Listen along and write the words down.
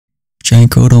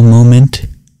GiantGrotle moment.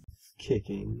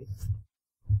 Kicking.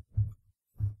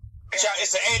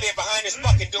 It's an alien behind this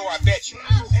fucking door, I bet you.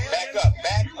 Back up,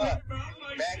 back up,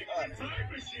 back up.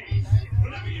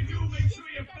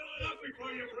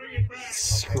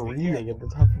 Screaming at the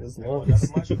top of his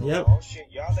lungs. Yep.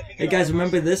 Hey guys,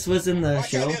 remember this was in the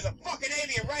show?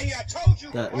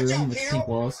 That room with pink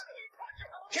walls.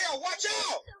 Carol, watch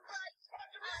out!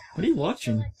 What are you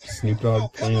watching? Snoop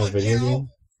Dogg playing a video game?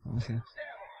 Okay.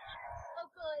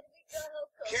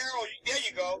 Carol, there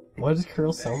you go. Why does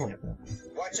Carol sound like that?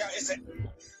 Watch out, it's a...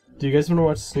 Do you guys want to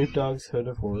watch Snoop Dogg's Hood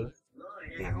of Horror?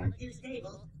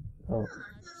 Oh.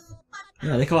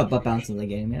 Yeah, they call it butt bounce in the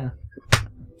game, yeah.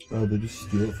 Oh, they just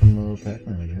steal it from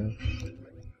Pac-Man,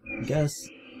 I guess.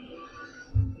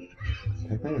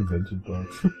 Pac-Man invented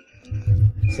bugs.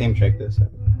 Sam, check this out.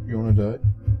 You wanna die?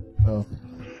 Oh.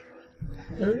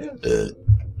 There he is.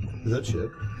 Is that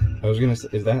Chip? I was gonna say,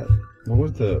 is that, what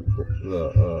was the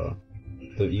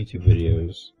YouTube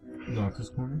videos? Doctor's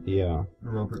Corner? Yeah.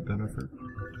 Robert Benefit.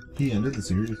 He ended the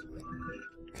series.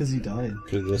 Because he died.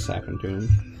 Did this happen to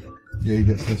him? Yeah, he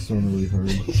got pissed on really hard.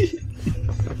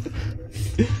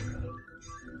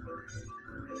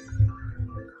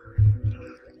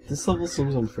 This level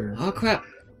seems unfair. Oh crap!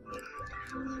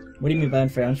 What do you mean by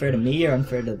unfair? Unfair to me or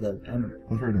unfair to the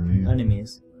Unfair to me.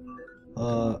 enemies?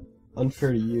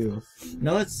 Unfair to you.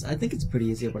 No, I think it's pretty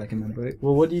easy, but I can remember it.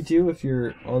 Well, what do you do if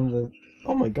you're on the...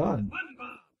 Oh my god.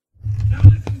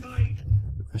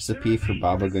 Recipe for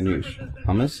baba ganoush.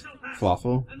 Hummus,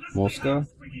 falafel, molska,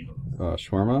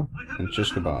 shawarma, and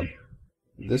shish kebab.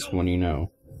 This one you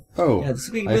know. Oh, Yeah, this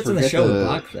would be I what's in the forget show the- with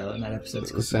Brock, though, in that episode.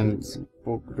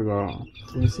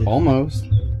 Let me see. Almost.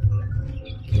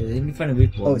 Yeah, they'd be fun to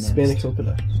read. Oh, it's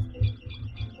spanakopita.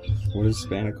 What is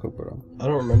spanakopita? I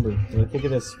don't remember, but I think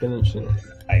it has spinach in it.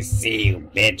 I see you,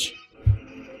 bitch.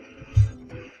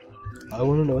 I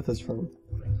want to know what that's from.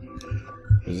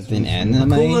 Is it an The anime?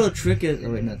 cool little trick is...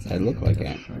 Oh wait, no, it's not. That look like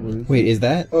it. Wait, is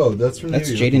that? Oh, that's from That's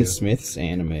Yu-Gi-Oh! Jaden Smith's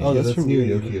anime. Oh, Yeah, that's from Yu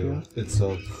Yu-Gi-Oh!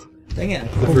 itself. Dang it.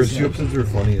 The first two episodes were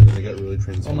funny, and then they got really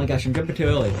transformed. Oh my gosh, I'm jumping too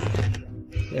early.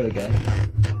 There we go.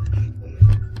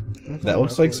 That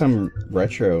looks like some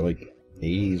retro, like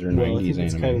 80s or Well, I 90s think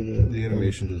it's anime. kind of The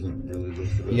animation doesn't really look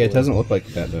good. Yeah, it doesn't look like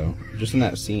that though. Just in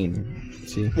that scene.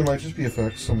 See? There might just be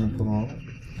effects someone put on.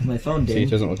 My phone See, it did.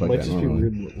 doesn't look It like might that just be normally.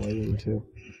 weird lighting, too.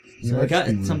 So I got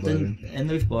something in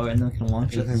the explorer and then I can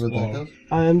launch You it think this about that, wall. guys?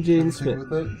 I'm Jane Think Smith. about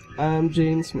that? I'm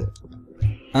Jane Smith.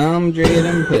 I'm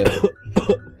Jaden Pitt.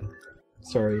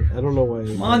 Sorry, I don't know why.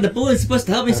 Come on, the bullet's supposed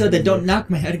to help me so they don't knock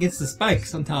my head against the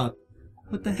spikes on top.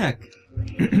 What the heck?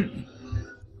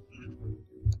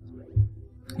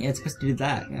 Yeah, it's supposed to do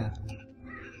that, yeah.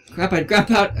 Crap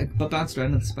out, I bounced right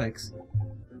into the spikes.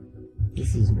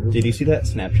 This is nervous. Did you see that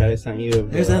Snapchat I sent you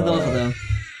of There's another level though.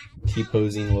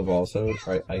 T-posing Lavalso?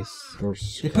 Right, ice.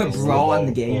 They put Brawl in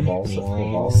the game.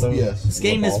 Lavalso? Yes. This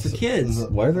game is for Is kids.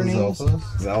 it- What are their is it names? Alphas?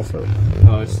 Zalfo.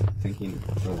 Oh, I was thinking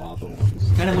the lava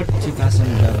ones. Kinda went too fast on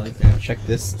the bell like that. Check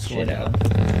this Slow shit down.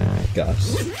 out.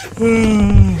 Gus.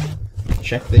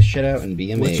 Check this shit out and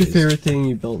be amazed. What's your favorite thing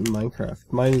you built in Minecraft?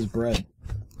 Mine is bread.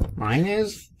 Mine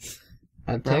is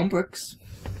a Brown dick. bricks.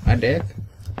 A dick.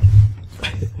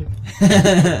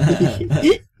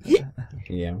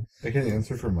 Yeah. I can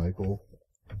answer for Michael.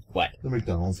 What? The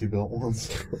McDonald's he built once.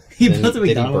 He Did- built a did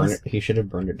he burn McDonald's. it? He should have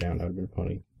burned it down. That would have been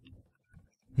funny.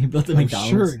 He built a I'm McDonald's.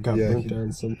 sure it got Yeah, burnt he- down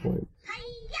at some point.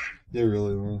 Yeah,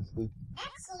 really was.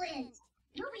 Excellent.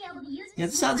 You'll be able to use Yeah,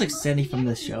 this sounds like Sandy from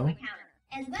this show.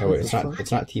 Oh wait,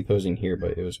 it's not T-posing here,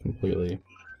 but it was completely.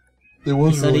 It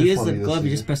was So really to use funny the this glove, you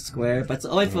year. just press square, but it's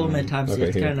only for a limited time, so Okay,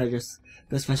 you here. kind of just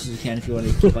go as fast as you can if you want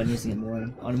to keep on using it more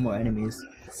on more enemies.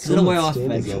 So it'll wear off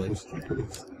eventually.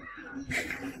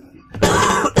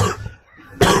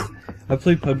 I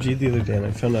played PUBG the other day and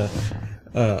I found a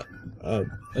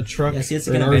truck, Yeah, see, it's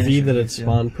or an gonna vanish RV that from had this, yeah.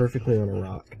 spawned perfectly on a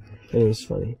rock. And it was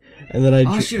funny. And then I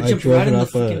Oh, shit, I jumped drove right in it the up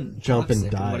a fucking jump and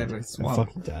toxic or died. whatever, I swamp.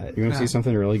 fucking died. You want to see Crap.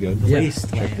 something really good? Yeah.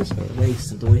 Wasteland. Check this out. The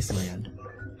waste of the wasteland.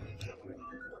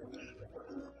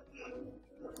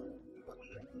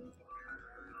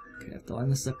 Okay, I have to line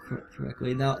this up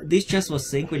correctly. Now, these chests will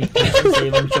sink when you punch them, so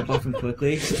you want to jump off them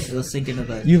quickly. It'll sink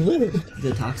into You lit.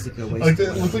 the toxic or waste. Like,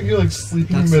 it looks like you're like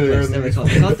sleeping in Toxic midair waste, and there then we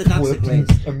go. They call it the toxic flip and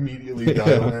waste. immediately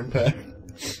die on impact.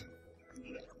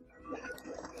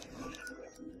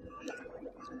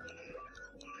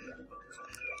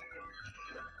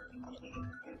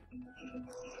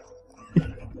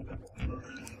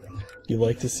 You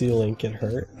like to see Link get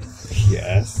hurt?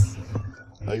 Yes.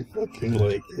 I fucking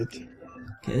like it.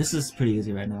 Okay, this is pretty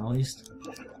easy right now, at least.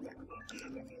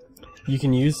 You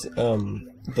can use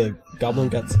the goblin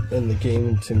guts in the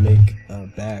game to make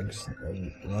bags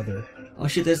and leather. Oh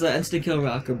shit, there's that instant kill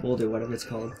rock or boulder, whatever it's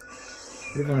called.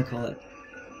 What do you want to call it?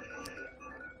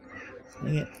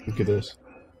 Dang it. Look at this.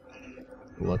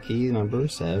 Lucky number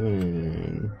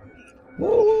 7. Whoa,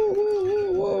 whoa, whoa,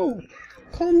 whoa, whoa!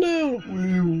 Calm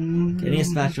down! I need a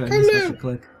spatula, I need a spatula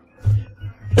quick.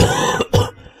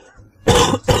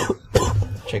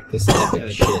 Check this There epic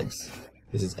we shit. go.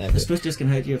 This is The epic. switch just can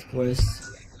hurt you, of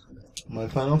course. My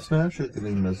final smash is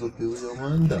getting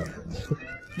mesothelioma and dying.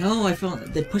 No, I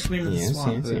felt they pushed me into the Yes,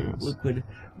 swamp. yes, The yes. liquid,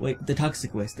 wait, the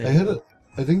toxic waste. I had a.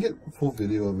 I didn't get full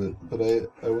video of it, but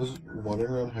I was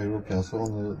wandering around Hyrule Castle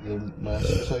on the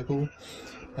Master Cycle,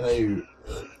 and I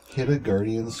hit a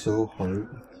guardian so hard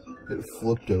it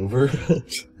flipped over.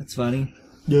 That's funny.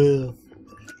 Yeah.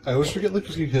 I always forget, like,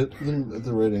 if you hit them at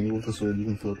the right angle with the sword, you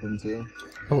can flip them too.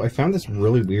 Oh, I found this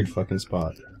really weird fucking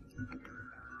spot.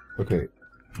 Okay.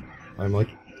 I'm like...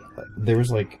 There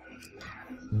was like...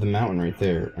 the mountain right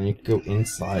there, and you could go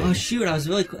inside. Oh shoot, I was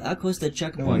really that close to the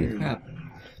checkpoint. Crap.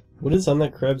 What is on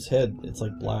that crab's head? It's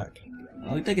like black.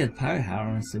 I looked like a pirate hat,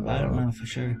 honestly, but I don't know for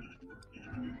sure.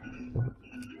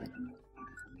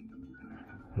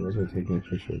 Why was I taking a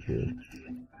picture of here?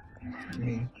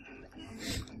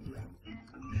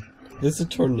 There's a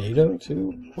tornado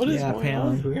too? What is Yeah, going on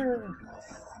apparently. here?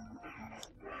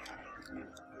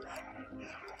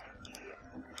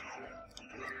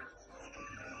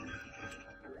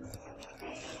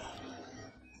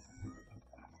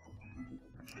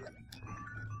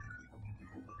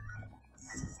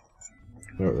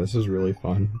 Oh, this is really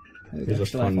fun. Here's a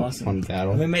Actually, fun, awesome. fun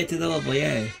battle. We made it to the level,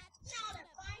 yay.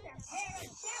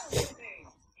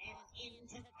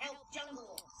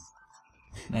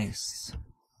 Nice.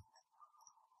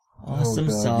 Awesome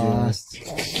God, sauce.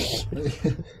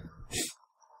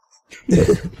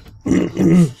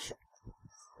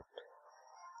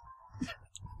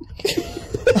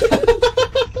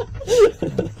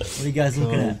 What are you guys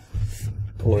looking at? I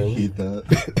Porn. hate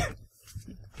that.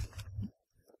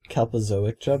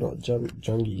 Calpazoic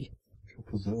jungie.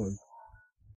 What was that?